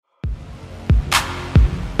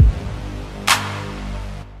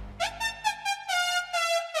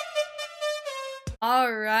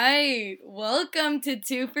All right, welcome to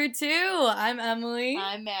 2 for 2. I'm Emily.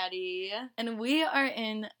 I'm Maddie. And we are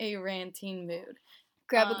in a ranting mood.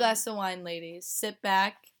 Grab a glass of wine, ladies. Sit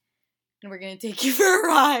back, and we're going to take you for a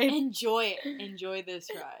ride. Enjoy it. Enjoy this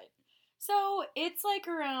ride. So, it's like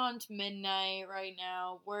around midnight right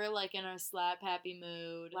now. We're like in a slap happy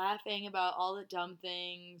mood, laughing about all the dumb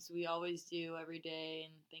things we always do every day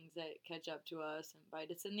and things that catch up to us and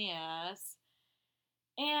bite us in the ass.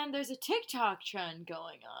 And there's a TikTok trend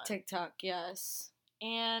going on. TikTok, yes.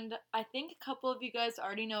 And I think a couple of you guys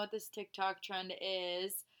already know what this TikTok trend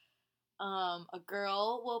is. A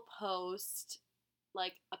girl will post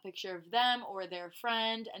like a picture of them or their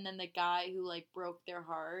friend, and then the guy who like broke their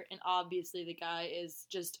heart, and obviously the guy is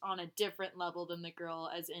just on a different level than the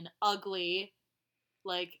girl, as in ugly.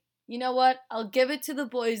 Like, you know what? I'll give it to the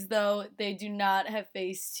boys though. They do not have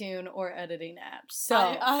Facetune or editing apps.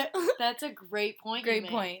 So that's a great point. Great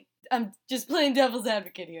point. I'm just playing devil's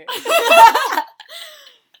advocate here.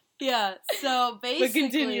 Yeah, so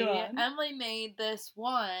basically, Emily made this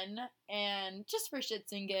one, and just for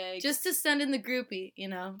shits and gigs. Just to send in the groupie, you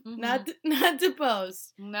know? Mm-hmm. Not to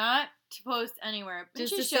post. Not to post anywhere. But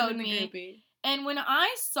just she to showed send in me. the groupie. And when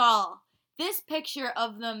I saw this picture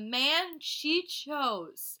of the man she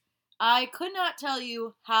chose, I could not tell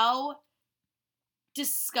you how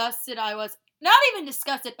disgusted I was. Not even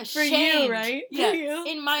disgusted, ashamed. For you, right? Yeah, for you.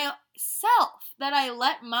 In myself, that I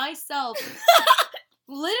let myself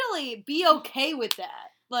literally be okay with that.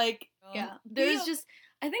 Like, yeah, there's just,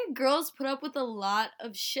 I think girls put up with a lot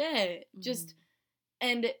of shit. Just,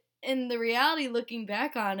 and in the reality, looking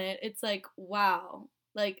back on it, it's like, wow,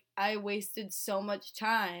 like, I wasted so much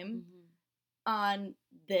time on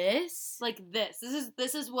this. Like, this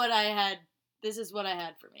is what I had. This is what I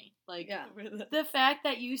had for me. Like, yeah. The fact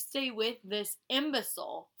that you stay with this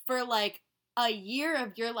imbecile for, like, a year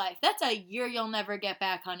of your life. That's a year you'll never get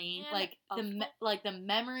back, honey. And the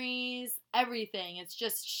memories, everything. It's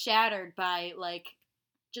just shattered by, like,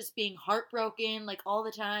 just being heartbroken, like, all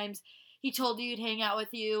the times. He told you he'd hang out with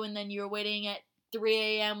you, and then you were waiting at 3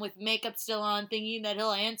 a.m. with makeup still on, thinking that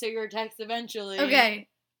he'll answer your text eventually. Okay.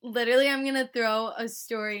 Literally, I'm gonna throw a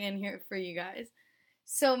story in here for you guys.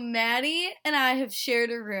 So Maddie and I have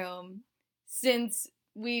shared a room since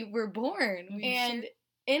we were born.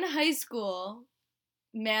 In high school,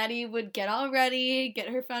 Maddie would get all ready, get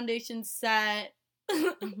her foundation set,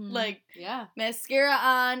 like mascara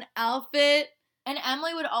on, outfit. And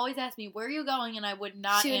Emily would always ask me, where are you going? And I would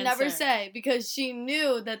not She would never say, because she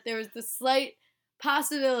knew that there was the slight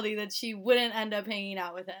possibility that she wouldn't end up hanging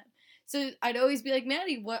out with him. So I'd always be like,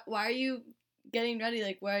 Maddie, why are you getting ready?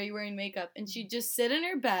 Like, why are you wearing makeup? And she'd just sit in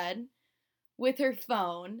her bed with her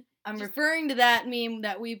phone. I'm referring to that meme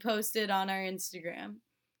that we posted on our Instagram.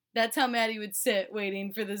 That's how Maddie would sit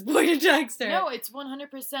waiting for this boy to text her. No, it's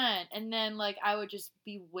 100%. And then, like, I would just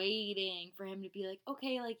be waiting for him to be like,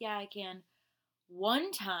 okay, like, yeah, I can.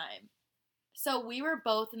 One time, so we were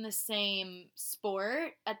both in the same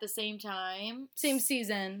sport at the same time. Same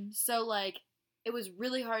season. So, like, it was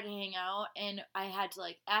really hard to hang out, and I had to,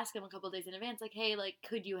 like, ask him a couple days in advance, like, hey, like,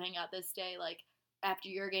 could you hang out this day, like, after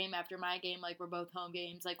your game, after my game, like, we're both home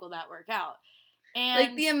games, like, will that work out? And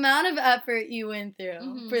like, the amount of effort you went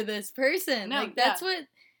through for this person. No, like, that's what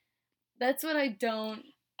I don't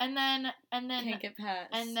can't get past.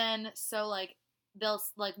 And then, so, like,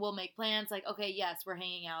 we'll make plans, like, okay, yes, we're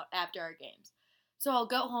hanging out after our games. So I'll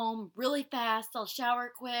go home really fast, I'll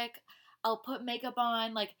shower quick, I'll put makeup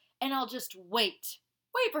on, like, and I'll just wait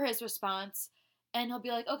for his response, and he'll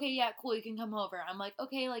be like, okay, yeah, cool, you can come over. I'm like,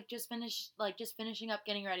 okay, like, just finishing up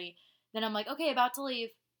getting ready. Then I'm like, okay, about to leave.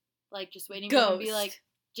 Like, just waiting for him to be like,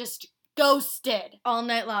 just ghosted. All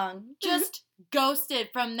night long. Just ghosted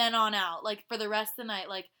from then on out, like, for the rest of the night.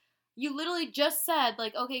 Like, you literally just said,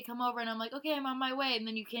 like, okay, come over, and I'm like, okay, I'm on my way, and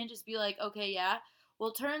then you can't just be like, okay, yeah.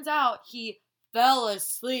 Well, turns out he fell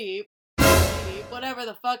asleep, whatever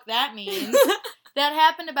the fuck that means. That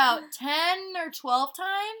happened about 10 or 12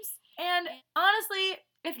 times, and honestly,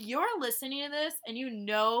 if you're listening to this and you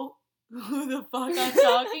know who the fuck I'm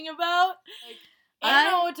talking about, like, I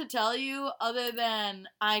don't know what to tell you other than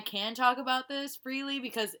I can talk about this freely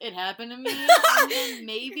because it happened to me. And then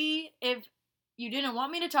maybe if you didn't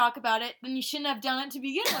want me to talk about it, then you shouldn't have done it to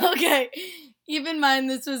begin with. Okay. Keep in mind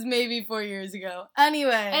this was maybe 4 years ago.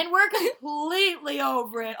 Anyway. And we're completely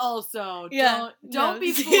over it also. Yeah. Don't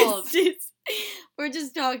be fooled. We're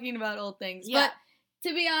just talking about old things. Yeah. But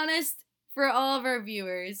to be honest, for all of our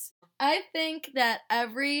viewers, I think that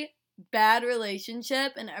every bad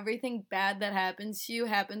relationship and everything bad that happens to you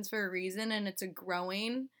happens for a reason, and it's a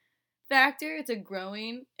growing factor. It's a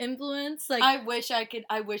growing influence. Like, I wish I could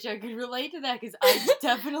relate to that because I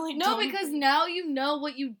definitely no, don't. because now you know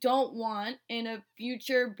what you don't want in a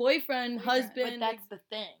future boyfriend, husband. But that's the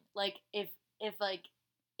thing. Like, if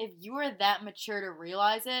you are that mature to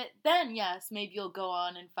realize it, then yes, maybe you'll go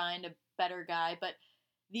on and find a better guy. But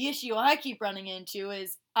the issue I keep running into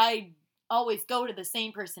is I always go to the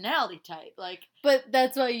same personality type. Like, but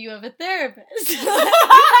that's why you have a therapist.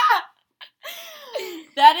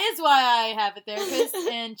 that is why I have a therapist.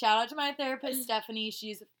 And shout out to my therapist, Stephanie.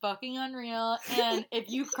 She's fucking unreal. And if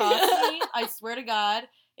you cross me, I swear to God,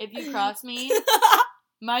 if you cross me,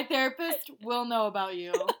 my therapist will know about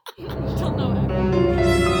you.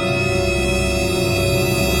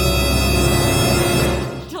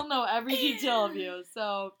 She'll know every detail of you.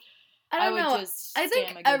 So I don't know. Just I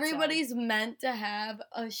think everybody's meant to have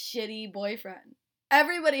a shitty boyfriend.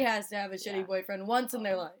 Everybody has to have a shitty boyfriend once in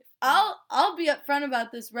their life. I'll be upfront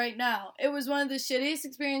about this right now. It was one of the shittiest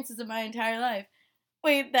experiences of my entire life.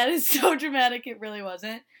 Wait, that is so dramatic. It really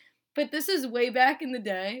wasn't. But this is way back in the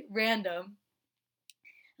day. Random.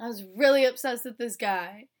 I was really obsessed with this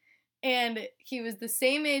guy. And he was the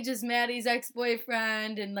same age as Maddie's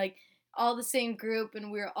ex-boyfriend. And, like, all the same group.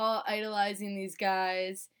 And we were all idolizing these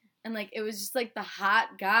guys. And, like, it was just, like, the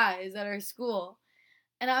hot guys at our school.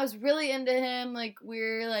 And I was really into him. Like, we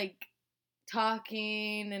were, like,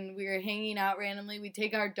 talking. And we were hanging out randomly. We'd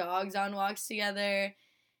take our dogs on walks together.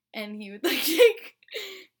 And he would, like,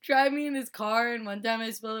 drive me in his car. And one time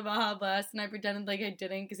I spilled a Baja Blast. And I pretended like I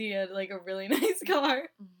didn't. Because he had, like, a really nice car.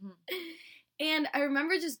 Mm-hmm. And I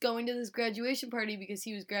remember just going to this graduation party. Because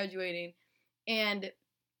he was graduating. And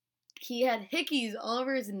he had hickeys all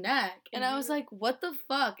over his neck. And I was like, what the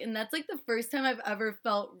fuck? And that's, like, the first time I've ever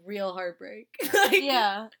felt real heartbreak.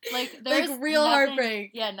 Yeah. Like, there's like, real heartbreak.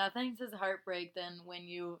 Yeah, nothing says heartbreak than when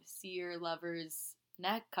you see your lover's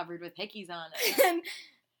neck covered with hickeys on it.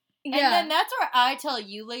 And then that's where I tell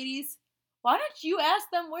you, ladies, why don't you ask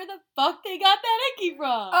them where the fuck they got that hickey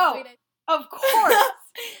from? Oh, of course.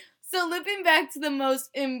 So looping back to one of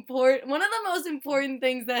the most important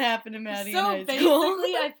things that happened to Maddie in high school. So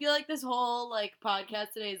basically, I feel like this whole, like,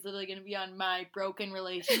 podcast today is literally going to be on my broken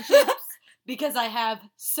relationships because I have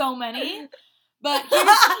so many. But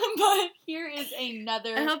here is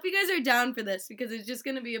another. I hope you guys are down for this because it's just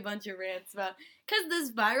going to be a bunch of rants about, because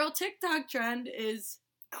this viral TikTok trend is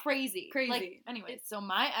crazy. Like, anyways, so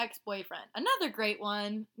my ex-boyfriend, another great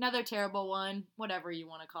one, another terrible one, whatever you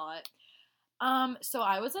want to call it. So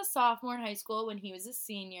I was a sophomore in high school when he was a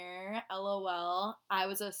senior. LOL. I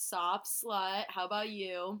was a soft slut. How about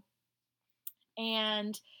you?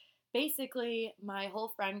 And basically, my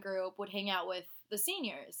whole friend group would hang out with the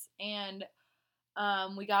seniors. And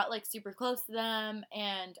we got, like, super close to them.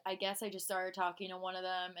 And I guess I just started talking to one of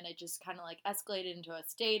them. And it just kind of, like, escalated into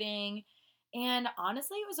us dating. And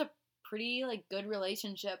honestly, it was a pretty, like, good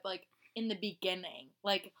relationship, like, in the beginning.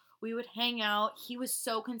 Like, we would hang out. He was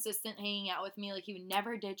so consistent hanging out with me. Like, he would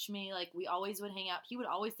never ditch me. Like, we always would hang out. He would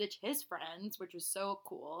always ditch his friends, which was so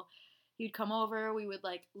cool. He'd come over. We would,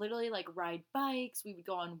 like, literally, like, ride bikes. We would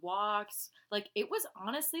go on walks. Like, it was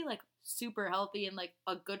honestly, like, super healthy and, like,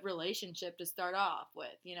 a good relationship to start off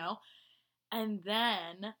with, you know? And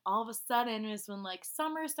then, all of a sudden, it was when, like,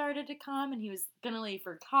 summer started to come and he was gonna leave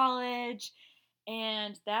for college.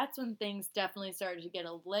 And that's when things definitely started to get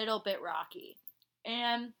a little bit rocky.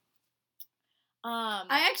 And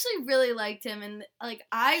I actually really liked him, and, like,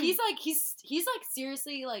 he's like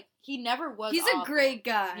seriously, like, he never was a great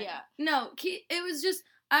guy. Yeah. No, it was just,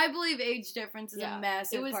 I believe age difference is a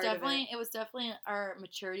massive part of it. It was definitely our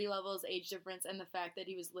maturity levels, age difference, and the fact that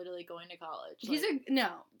he was literally going to college. He's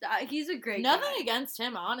a great guy. Nothing against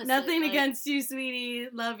him, honestly. Nothing against you, sweetie.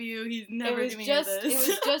 Love you. He's never doing this. It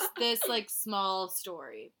was just this, like, small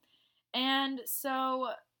story. And so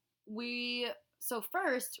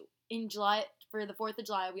first, in July, for the 4th of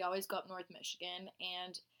July, we always go up North Michigan,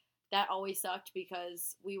 and that always sucked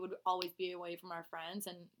because we would always be away from our friends,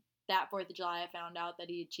 and that 4th of July, I found out that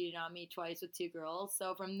he had cheated on me twice with 2 girls,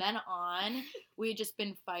 so from then on, we had just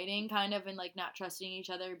been fighting, kind of, and, like, not trusting each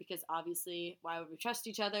other, because obviously, why would we trust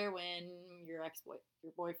each other when your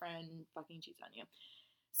boyfriend fucking cheats on you?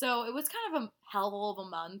 So it was kind of a hell of a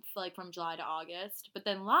month, like, from July to August, but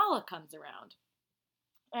then Lala comes around.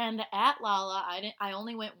 And at Lala, I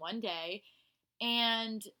only went one day,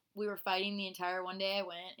 and we were fighting the entire one day I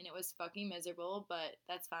went, and it was fucking miserable, but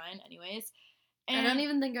that's fine anyways. And I don't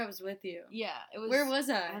even think I was with you. Yeah, it was. Where was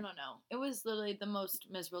I? I don't know. It was literally the most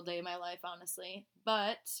miserable day of my life, honestly.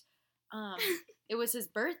 But it was his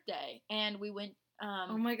birthday, and we went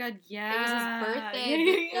Oh my god, yeah. It was his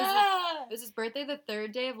birthday. Yeah. It was his birthday the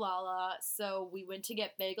third day of Lala, so we went to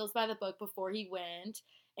get bagels by the book before he went,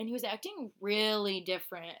 and he was acting really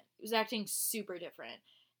different. He was acting super different.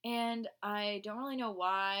 And I don't really know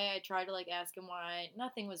why. I tried to, like, ask him why.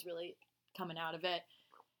 Nothing was really coming out of it.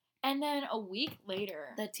 And then a week later...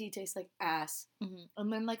 That tea tastes like ass. Mm-hmm.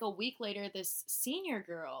 And then, like, a week later, this senior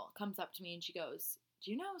girl comes up to me and she goes, do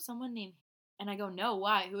you know someone named... And I go, no,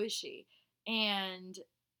 why? Who is she? And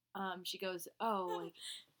she goes, oh, like,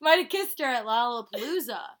 might have kissed her at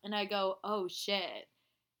Lollapalooza. And I go, oh, shit.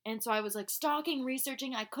 And so I was, like, stalking,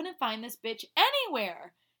 researching. I couldn't find this bitch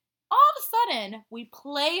anywhere. All of a sudden, we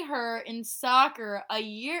play her in soccer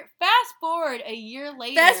fast forward a year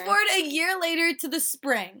later To the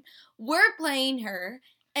spring. We're playing her,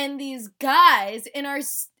 and these guys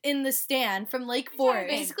in the stand from Lake Forest.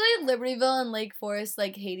 Basically, Libertyville and Lake Forest,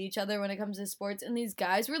 like, hate each other when it comes to sports, and these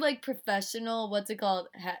guys were, like, professional,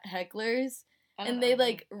 hecklers. And they,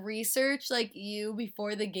 like, research, like, you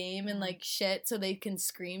before the game and, like, shit so they can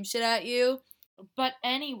scream shit at you. But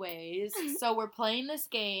anyways, so we're playing this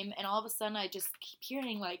game, and all of a sudden I just keep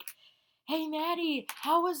hearing, like, hey, Maddie,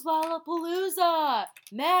 how was Lollapalooza?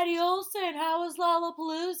 Maddie Olson, how was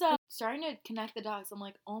Lollapalooza? Starting to connect the dots. I'm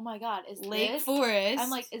like, oh my god, is Lake this? Forest. I'm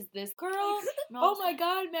like, is this girl? Oh my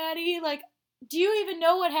god, Maddie, like, do you even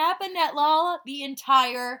know what happened at Lolla? The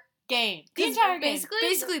entire game. The entire game.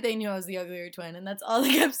 Basically, they knew I was the uglier twin, and that's all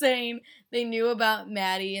they kept saying. They knew about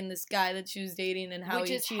Maddie and this guy that she was dating and how Which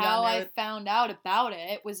he is cheated how on her. I found out about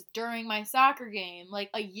it, was during my soccer game, like,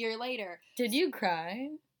 a year later. Did you cry?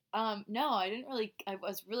 No, I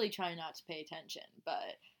was really trying not to pay attention,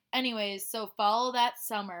 but anyways, so follow that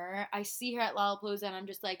summer, I see her at Lollapalooza, and I'm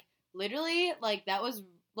just like, literally, like, that was,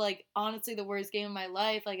 like, honestly the worst game of my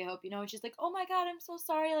life, like, I hope you know, and she's like, oh my god, I'm so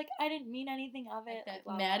sorry, like, I didn't mean anything of it. Like,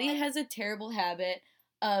 blah, Maddie blah. has a terrible habit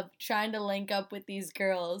of trying to link up with these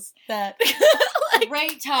girls that...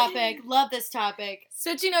 Great topic, love this topic.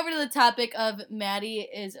 Switching over to the topic of Maddie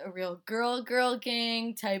is a real girl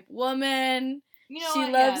gang type woman. You know she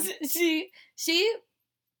what? loves she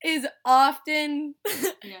is often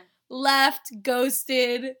left,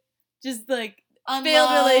 ghosted, just like Unloved.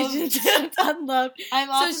 failed relationships, unloved. I'm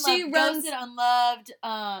often she loved, runs ghosted, unloved,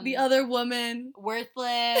 the other woman,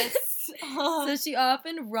 worthless. So she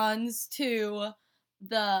often runs to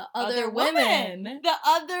the other women. The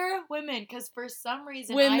other women, because for some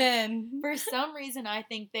reason I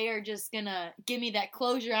think they are just gonna give me that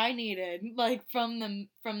closure I needed, like, from the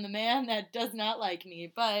man that does not like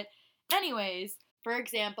me. But anyways, for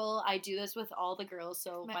example, I do this with all the girls.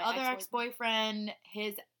 So my other ex-boyfriend,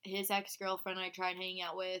 his ex-girlfriend I tried hanging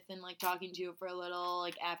out with and, like, talking to for a little,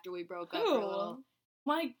 like, after we broke up for a little.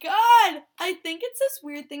 My god! I think it's this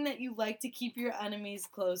weird thing that you like to keep your enemies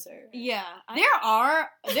closer. Yeah.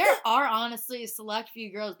 There are honestly a select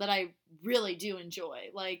few girls that I really do enjoy.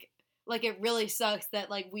 Like, it really sucks that,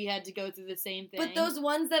 like, we had to go through the same thing. But those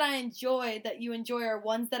ones that you enjoy are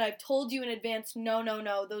ones that I've told you in advance, no,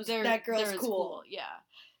 that girl's cool. Yeah.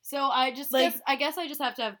 So I guess I just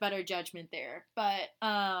have to have better judgment there. But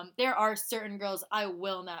there are certain girls I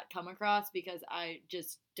will not come across because I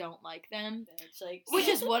just don't like them. Which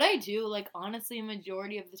is what I do, like, honestly, a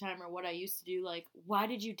majority of the time, or what I used to do. Like, why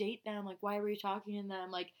did you date them? Like, why were you talking to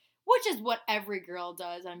them? Like, which is what every girl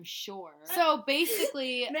does, I'm sure. So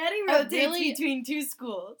basically, Maddie rotates between two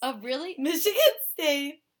schools. Michigan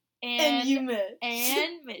State and UMich.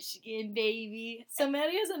 And Michigan, baby. So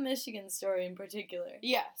Maddie has a Michigan story in particular.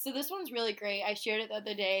 Yeah, so this one's really great. I shared it the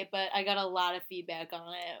other day, but I got a lot of feedback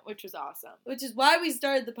on it, which was awesome. Which is why we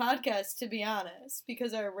started the podcast, to be honest,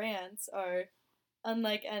 because our rants are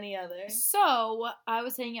unlike any other. So, I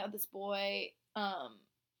was hanging out with this boy,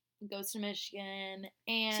 goes to Michigan,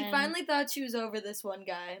 and she finally thought she was over this one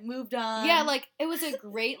guy, moved on. Yeah, like, it was a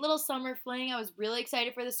great little summer fling. I was really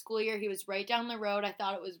excited for the school year. He was right down the road. I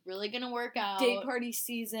thought it was really gonna work out. Date party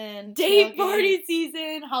season,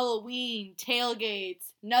 Halloween,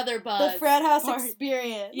 tailgates, another buzz, the frat house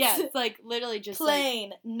experience. Yeah, it's like literally just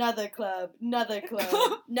plane, another club, another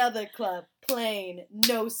club, plane,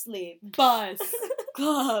 no sleep, bus,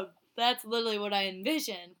 club. That's literally what I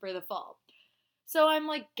envisioned for the fall. So I'm,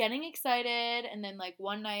 like, getting excited, and then, like,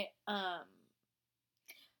 one night,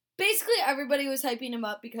 basically everybody was hyping him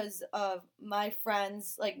up because of my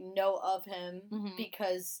friends, like, know of him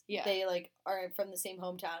because they, like, are from the same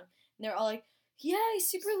hometown. And they're all like, yeah, he's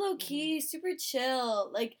super low-key, super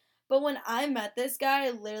chill. Like, but when I met this guy, I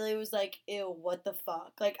literally was like, ew, what the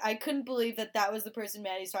fuck? Like, I couldn't believe that was the person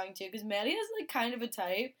Maddie's talking to, because Maddie has, like, kind of a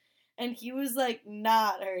type, and he was, like,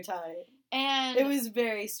 not her type. And it was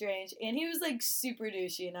very strange. And he was, like, super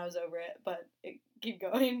douchey, and I was over it. But keep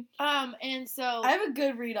going. And so I have a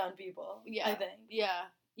good read on people. Yeah. I think. Yeah,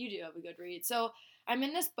 you do have a good read. So I'm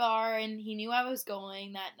in this bar, and he knew I was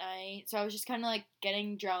going that night. So I was just kind of like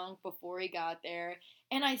getting drunk before he got there.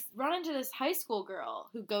 And I run into this high school girl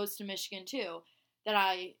who goes to Michigan too, that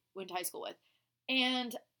I went to high school with.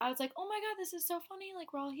 And I was like, oh my God, this is so funny.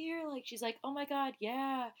 Like, we're all here. Like, she's like, oh my God,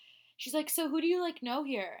 yeah. She's like, so who do you like know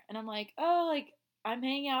here? And I'm like, oh, like, I'm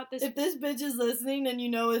hanging out with this. If this bitch is listening and you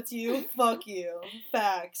know it's you, fuck you.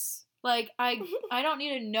 Facts. Like, I don't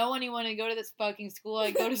need to know anyone and go to this fucking school. I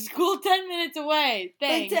go to school 10 minutes away.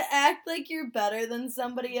 Thanks. Like, to act like you're better than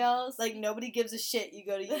somebody else, like, nobody gives a shit you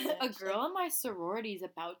go to uni. A girl in my sorority is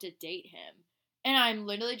about to date him. And I'm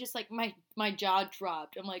literally just like, my jaw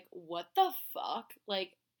dropped. I'm like, what the fuck? Like,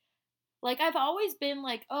 I've always been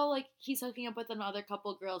like, oh, like, he's hooking up with another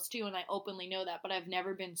couple girls too, and I openly know that, but I've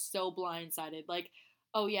never been so blindsided. Like,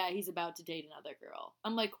 oh yeah, he's about to date another girl.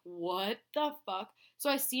 I'm like, what the fuck? So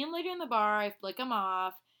I see him later in the bar, I flick him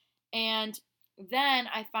off, and then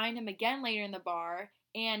I find him again later in the bar,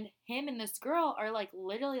 and him and this girl are like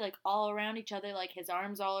literally like all around each other, like his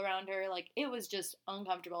arms all around her, like it was just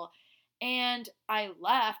uncomfortable. And I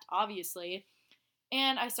left, obviously,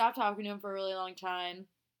 and I stopped talking to him for a really long time.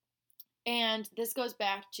 And this goes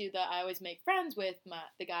back to the I always make friends with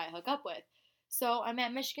the guy I hook up with. So I'm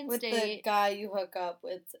at Michigan with State. With the guy you hook up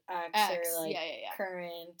with ex or like yeah.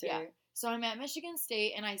 current or... Yeah. So I'm at Michigan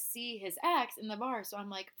State and I see his ex in the bar. So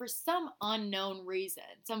I'm like, for some unknown reason,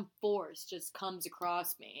 some force just comes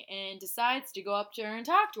across me and decides to go up to her and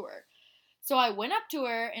talk to her. So I went up to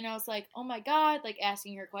her and I was like, oh my God, like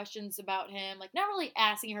asking her questions about him. Like not really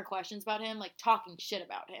asking her questions about him, like talking shit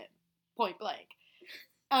about him. Point blank.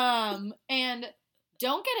 And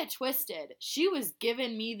don't get it twisted. She was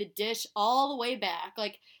giving me the dish all the way back.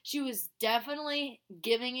 Like, she was definitely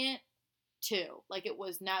giving it too. Like, it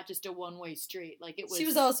was not just a one-way street. Like, it was... She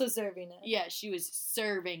was also serving it. Yeah, she was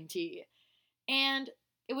serving tea. And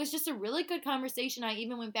it was just a really good conversation. I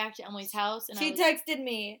even went back to Emily's house and she texted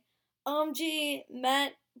me, OMG,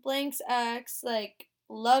 met blank's ex, like...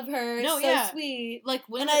 Love her, no, so yeah. Sweet. Like,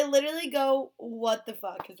 and I literally go, what the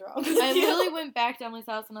fuck is wrong with you? I literally went back to Emily's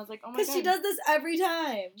house and I was like, oh my God. Because she does this every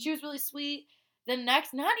time. She was really sweet. The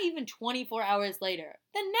next, not even 24 hours later,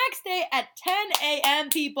 the next day at 10 a.m.,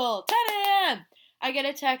 people, 10 a.m., I get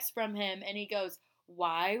a text from him and he goes,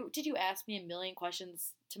 why did you ask me a million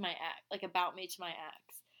questions to my ex, like about me to my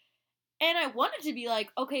ex? And I wanted to be like,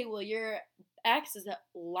 okay, well, your ex is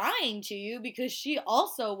lying to you because she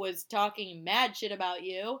also was talking mad shit about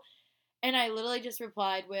you. And I literally just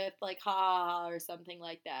replied with like ha ha ha or something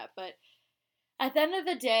like that. But at the end of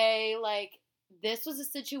the day, like, this was a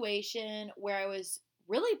situation where I was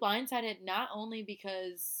really blindsided, not only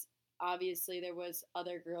because obviously there was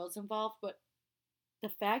other girls involved, but the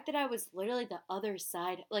fact that I was literally the other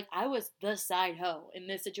side, like, I was the side hoe in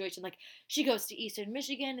this situation. Like, she goes to Eastern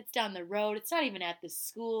Michigan, it's down the road, it's not even at the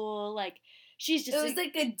school, like, she's just... It was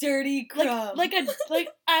like a dirty crumb. Like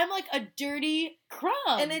I'm like a dirty crumb.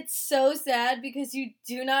 And it's so sad because you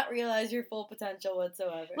do not realize your full potential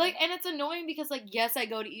whatsoever. Like, and it's annoying because, like, yes, I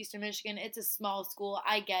go to Eastern Michigan, it's a small school,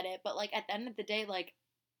 I get it, but, like, at the end of the day, like,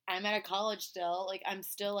 I'm at a college still, like, I'm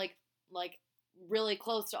still, like, really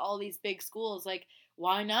close to all these big schools, like,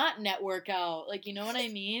 why not network out? Like, you know what I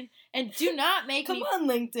mean? And do not make Come on,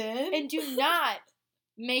 LinkedIn. And do not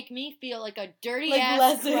make me feel like a dirty like ass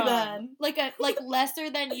lesser crumb. than. Like lesser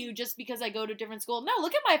than you just because I go to a different school. No,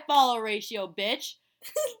 look at my follow ratio, bitch.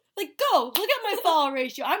 Like, go. Look at my follow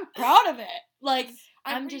ratio. I'm proud of it. Like,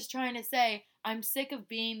 I'm just trying to say, I'm sick of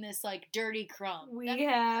being this, like, dirty crumb. We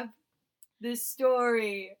have the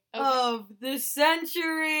story of the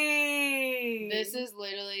century. This is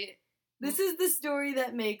literally... This is the story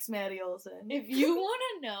that makes Maddie Olson. If you want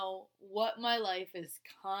to know what my life is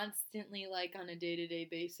constantly like on a day-to-day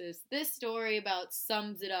basis, this story about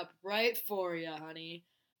sums it up right for you, honey.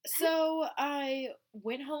 So I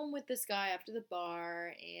went home with this guy after the bar,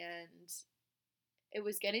 and it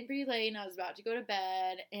was getting pretty late, and I was about to go to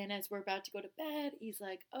bed, and as we're about to go to bed, he's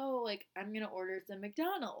like, oh, like, I'm going to order some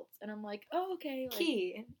McDonald's. And I'm like, oh, okay. Like,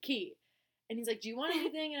 Key. And he's like, do you want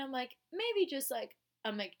anything? And I'm like, maybe just, like,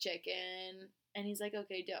 a McChicken, and he's like,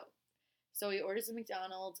 okay, dope. So he orders a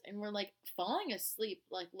McDonald's, and we're, like, falling asleep,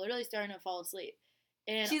 like, literally starting to fall asleep.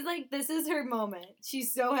 And she's like, this is her moment.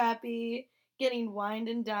 She's so happy, getting wined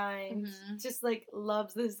and dined, just, like,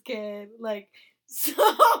 loves this kid, like, so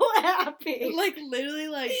happy. Like, literally,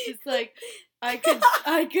 like, just, like, I could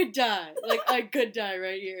die. Like, I could die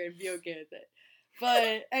right here and be okay with it.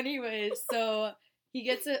 But, anyways, so... he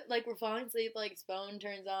gets it, like, we're falling asleep, like, his phone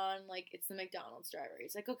turns on, like, it's the McDonald's driver.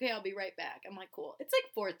 He's like, okay, I'll be right back. I'm like, cool. It's,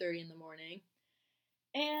 like, 4:30 in the morning.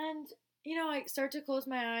 And, you know, I start to close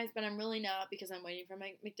my eyes, but I'm really not because I'm waiting for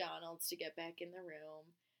my McDonald's to get back in the room.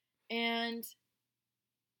 And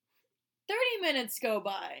 30 minutes go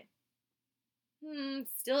by.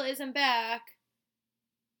 Still isn't back.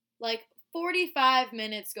 Like 45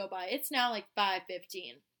 minutes go by. It's now like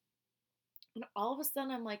 5:15. And all of a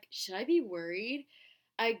sudden I'm like, should I be worried?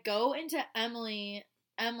 I go into Emily,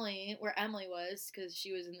 where Emily was, because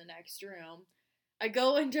she was in the next room. I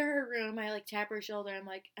go into her room, I like tap her shoulder, I'm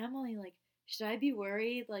like, Emily, like, should I be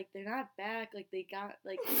worried? Like, they're not back, like, they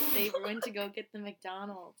went to go get the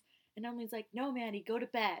McDonald's. And Emily's like, no, Maddie, go to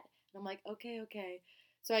bed. And I'm like, okay.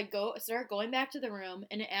 So I start going back to the room,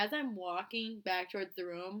 and as I'm walking back towards the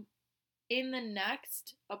room, in the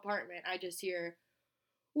next apartment, I just hear,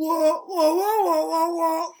 whoa, whoa, whoa, whoa, whoa,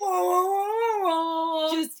 whoa, whoa, whoa,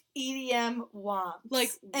 whoa. Just EDM womps.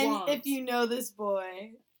 Like, and womps. if you know this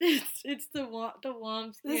boy, it's the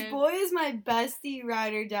womps. this boy is my bestie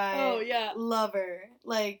ride or die. Oh, yeah. Lover.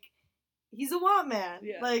 Like, he's a womp man.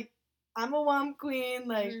 Yeah. Like, I'm a womp queen.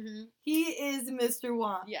 Like, Mhm. he is Mr.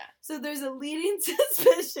 Womp. Yeah. So there's a leading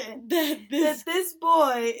suspicion That this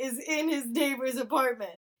boy is in his neighbor's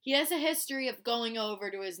apartment. he has a history of going over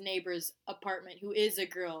to his neighbor's apartment, who is a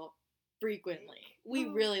girl, frequently. We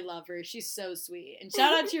really love her. She's so sweet. And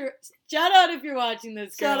shout out if you're watching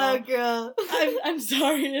this, girl. Shout out, girl. I'm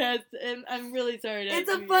sorry. I'm really sorry.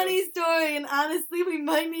 It's a funny story, and honestly, we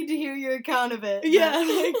might need to hear your account of it. Yeah,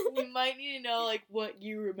 like, we might need to know like what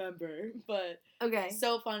you remember. But okay.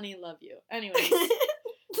 so funny, love you. Anyways,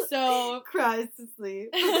 so cries to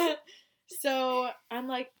sleep. So I'm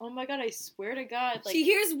like, oh my god, I swear to God. Like, she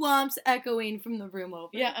hears womps echoing from the room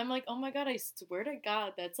over. Yeah, I'm like, oh my god, I swear to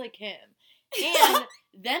God, that's like him. And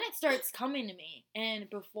then it starts coming to me. And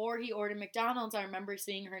before he ordered McDonald's, I remember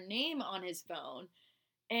seeing her name on his phone.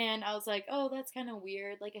 And I was like, oh, that's kind of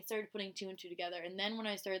weird. Like, I started putting two and two together. And then when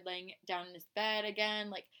I started laying down in his bed again,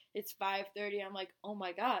 like, it's 5:30, I'm like, oh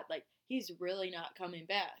my god, like, he's really not coming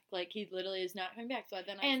back. Like, he literally is not coming back.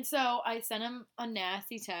 So I sent him a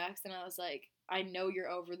nasty text, and I was like, I know you're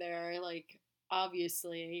over there. Like,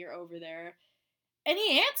 obviously, you're over there. And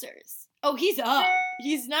he answers. Oh, he's up.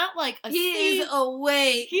 He's not, like, asleep. He is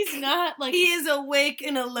awake. He's not, like... He is awake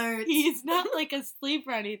and alert. He's not, like, asleep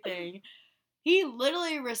or anything. He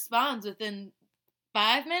literally responds within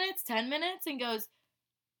 5 minutes, 10 minutes, and goes,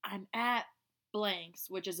 I'm at Blank's,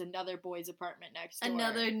 which is another boy's apartment next door.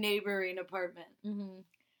 Another neighboring apartment. Mm-hmm.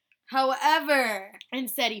 However, and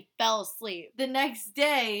said he fell asleep. The next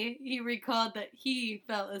day, he recalled that he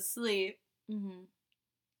fell asleep,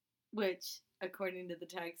 which, according to the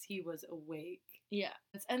text, he was awake. Yeah.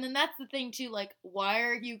 And then that's the thing, too, like, why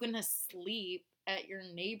are you gonna sleep at your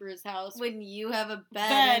neighbor's house when you have a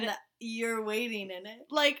bed and you're waiting in it?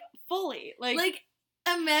 Like, fully. Like,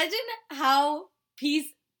 imagine how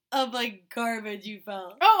piece of, like, garbage you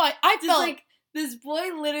felt. Oh, I felt like, this boy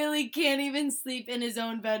literally can't even sleep in his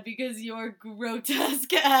own bed because your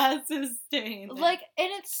grotesque ass is staying there. Like, and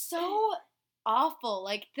it's so awful,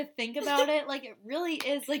 like, to think about it. Like, it really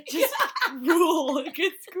is, like, just cruel. Like,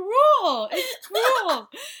 it's cruel. It's cruel.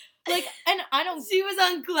 Like, and I don't... She was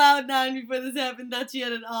on cloud nine before this happened. Thought she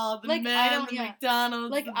had it all. The like, man, the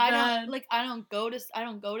McDonald's, like, the I bed. don't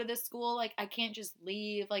go to this school. Like, I can't just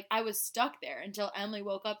leave. Like, I was stuck there until Emily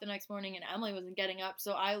woke up the next morning, and Emily wasn't getting up,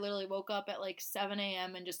 so I literally woke up at, like, 7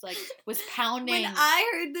 a.m. and just, like, was pounding. When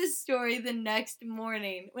I heard this story the next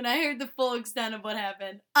morning, when I heard the full extent of what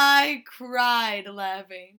happened, I cried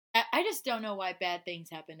laughing. I just don't know why bad things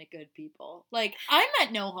happen to good people. Like, I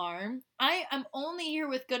meant no harm. I'm only here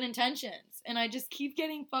with good intentions, and I just keep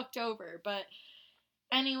getting fucked over. But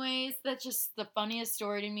anyways, that's just the funniest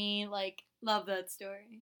story to me. Like, love that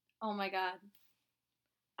story. Oh my god.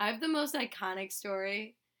 I have the most iconic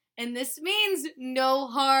story, and this means no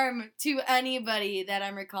harm to anybody that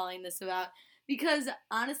I'm recalling this about. Because,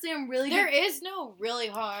 honestly, I'm really... There is no really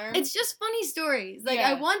harm. It's just funny stories. Like,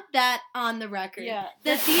 I want that on the record. Yeah.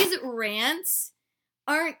 That these rants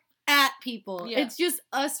aren't at people. Yeah. It's just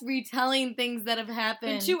us retelling things that have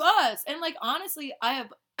happened. And to us. And, like, honestly, I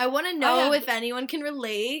want to know if anyone can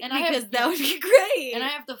relate, and because that would be great. And I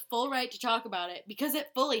have the full right to talk about it, because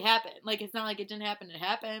it fully happened. Like, it's not like it didn't happen. It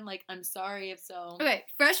happened. Like, I'm sorry if so. Okay,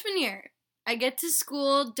 freshman year. I get to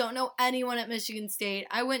school, don't know anyone at Michigan State.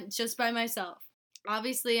 I went just by myself.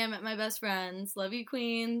 Obviously, I met my best friends, love you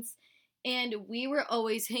queens, and we were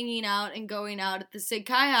always hanging out and going out at the Sig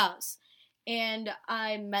Chi house. And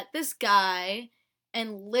I met this guy,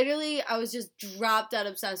 and literally I was just dropped out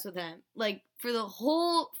obsessed with him. Like, for the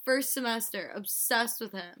whole first semester, obsessed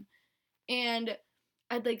with him. And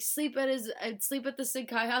I'd sleep at the Sig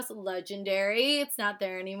Chi house, legendary. It's not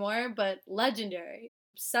there anymore, but legendary.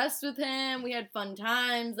 obsessed with him. We had fun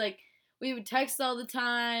times. Like, we would text all the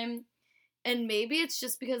time. And maybe it's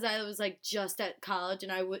just because I was, like, just at college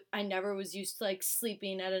and I never was used to, like,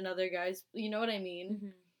 sleeping at another guy's, you know what I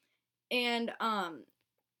mean? Mm-hmm. And,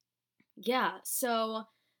 yeah, so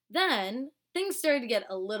then things started to get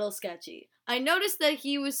a little sketchy. I noticed that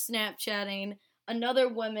he was Snapchatting another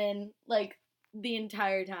woman, like, the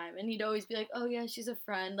entire time. And he'd always be like, oh, yeah, she's a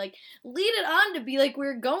friend. Like, lead it on to be like we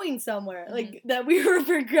were going somewhere. Mm-hmm. Like, that we were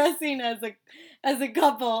progressing as a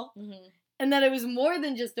couple. Mm-hmm. And that it was more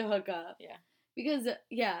than just a hookup. Yeah. Because,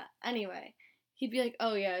 yeah, anyway. He'd be like,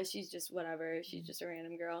 oh, yeah, she's just whatever. She's just a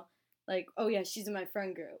random girl. Like, oh, yeah, she's in my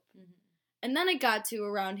friend group. Mm-hmm. And then it got to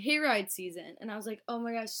around hayride season, and I was like, oh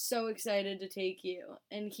my gosh, so excited to take you.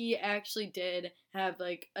 And he actually did have,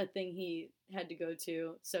 like, a thing he had to go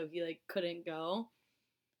to, so he, like, couldn't go.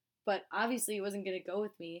 But obviously he wasn't going to go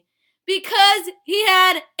with me because he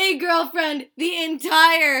had a girlfriend the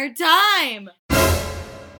entire time.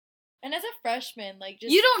 And as a freshman, like,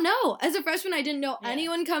 just... You don't know. As a freshman, I didn't know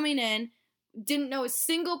anyone coming in. Didn't know a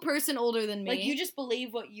single person older than me. Like, you just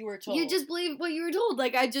believe what you were told. You just believe what you were told.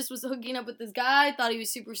 Like, I just was hooking up with this guy, thought he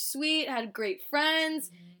was super sweet, had great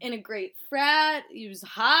friends, in a great frat, he was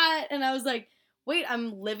hot, and I was like, wait,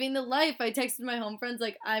 I'm living the life. I texted my home friends,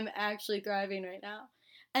 like, I'm actually thriving right now.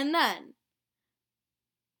 And then,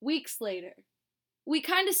 weeks later, we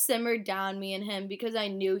kind of simmered down, me and him, because I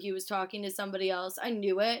knew he was talking to somebody else. I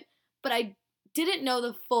knew it, but I didn't know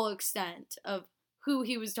the full extent of who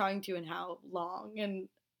he was talking to and how long and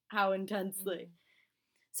how intensely.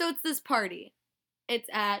 Mm-hmm. So it's this party. It's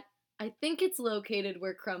at, I think it's located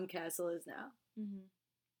where Crumb Castle is now. Mm-hmm.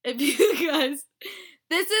 If you guys,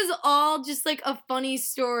 this is all just like a funny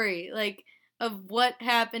story, like, of what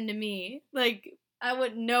happened to me. Like, I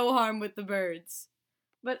would no harm with the birds.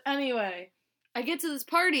 But anyway, I get to this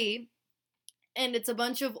party, and it's a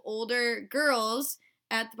bunch of older girls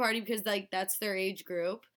at the party because, like, that's their age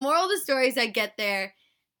group. Moral of the story is I get there,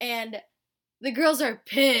 and the girls are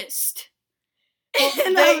pissed.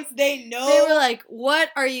 And they know. They were like, what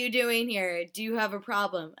are you doing here? Do you have a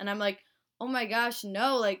problem? And I'm like, oh my gosh,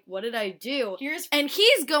 no, like, what did I do? And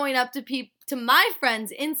he's going up to my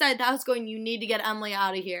friends inside the house going, you need to get Emily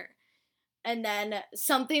out of here. And then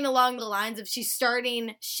something along the lines of she's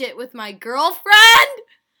starting shit with my girlfriend.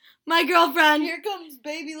 My girlfriend. Here comes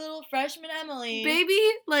baby little freshman Emily. Baby,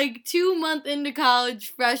 like, 2 months into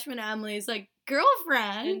college, freshman Emily is like,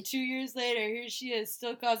 girlfriend. And 2 years later, here she is,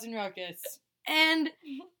 still causing ruckus. And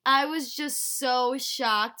I was just so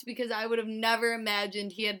shocked because I would have never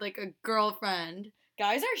imagined he had, like, a girlfriend.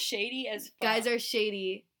 Guys are shady as fuck. Guys are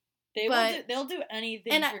shady. They'll do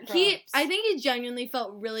anything and for crumbs. I think he genuinely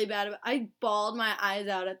felt really bad about it. I bawled my eyes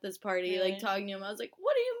out at this party, really? Like, talking to him. I was like,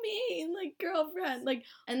 what do you mean? Like, girlfriend? Like,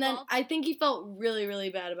 and then I think he felt really, really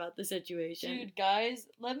bad about the situation. Dude, guys,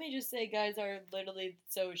 let me just say, guys are literally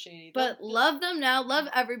so shady. But love them now. Love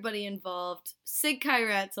everybody involved. Sig Kai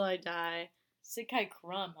Rat till I die. Sig Kai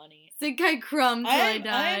Crumb, honey. Sig Kai Crumb till I die.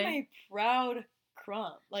 I am a proud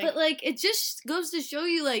Crumb. Like, but, like, it just goes to show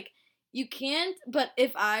you, like, you can't, but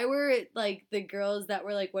if I were, like, the girls that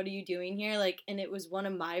were like, what are you doing here? Like, and it was one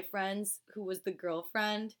of my friends who was the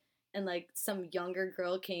girlfriend, and, like, some younger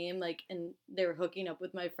girl came, like, and they were hooking up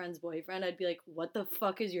with my friend's boyfriend, I'd be like, what the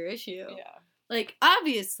fuck is your issue? Yeah. Like,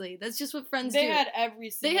 obviously, that's just what friends do. They had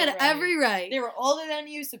every right. They were older than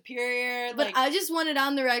you, superior. But I just wanted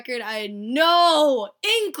on the record, I had no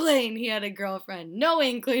inkling he had a girlfriend. No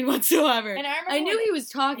inkling whatsoever. And I knew he was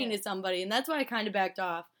talking to somebody, and that's why I kind of backed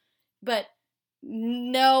off. But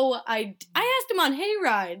no, I asked him on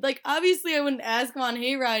Hayride. Like, obviously I wouldn't ask him on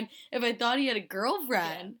Hayride if I thought he had a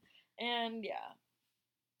girlfriend. Yeah. And, yeah.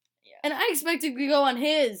 And I expected to go on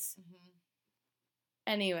his. Mm-hmm.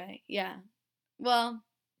 Anyway, yeah. Well,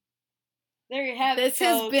 there you have it, this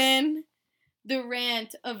has been the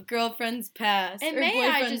rant of girlfriends past. And may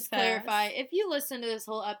I just clarify, if you listened to this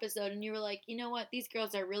whole episode and you were like, you know what, these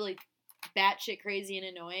girls are really batshit crazy and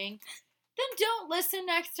annoying, then don't listen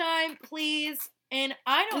next time, please. And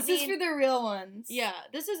I don't This is for the real ones. Yeah,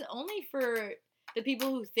 this is only for the people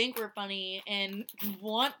who think we're funny and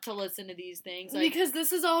want to listen to these things. Like, because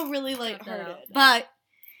this is all really lighthearted. But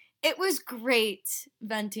it was great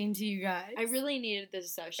venting to you guys. I really needed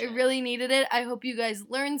this session. I really needed it. I hope you guys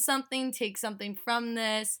learned something, take something from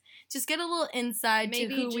this. Just get a little insight to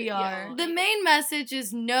who we are. Yeah. The main message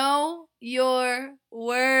is know your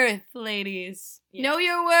worth, ladies. Yeah. Know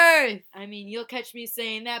your worth. I mean, you'll catch me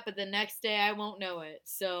saying that, but the next day I won't know it.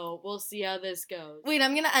 So we'll see how this goes. Wait,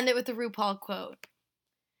 I'm going to end it with the RuPaul quote.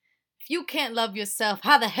 if you can't love yourself,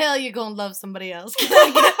 how the hell you gonna love somebody else?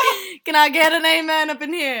 Can I get an amen up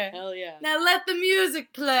in here? Hell yeah. Now let the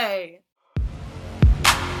music play.